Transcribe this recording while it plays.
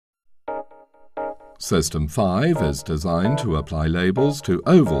System 5 is designed to apply labels to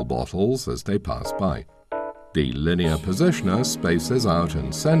oval bottles as they pass by. The linear positioner spaces out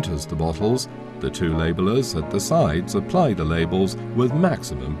and centers the bottles. The two labelers at the sides apply the labels with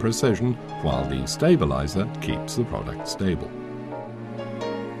maximum precision, while the stabilizer keeps the product stable.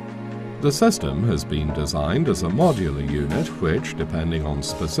 The system has been designed as a modular unit which, depending on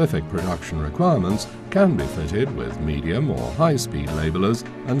specific production requirements, can be fitted with medium or high-speed labelers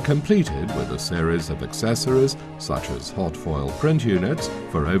and completed with a series of accessories such as hot foil print units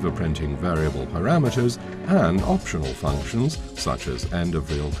for overprinting variable parameters and optional functions such as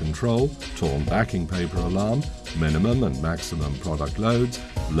end-of-reel control, torn backing paper alarm, minimum and maximum product loads,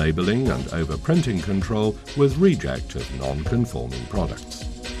 labeling and overprinting control with reject of non-conforming products.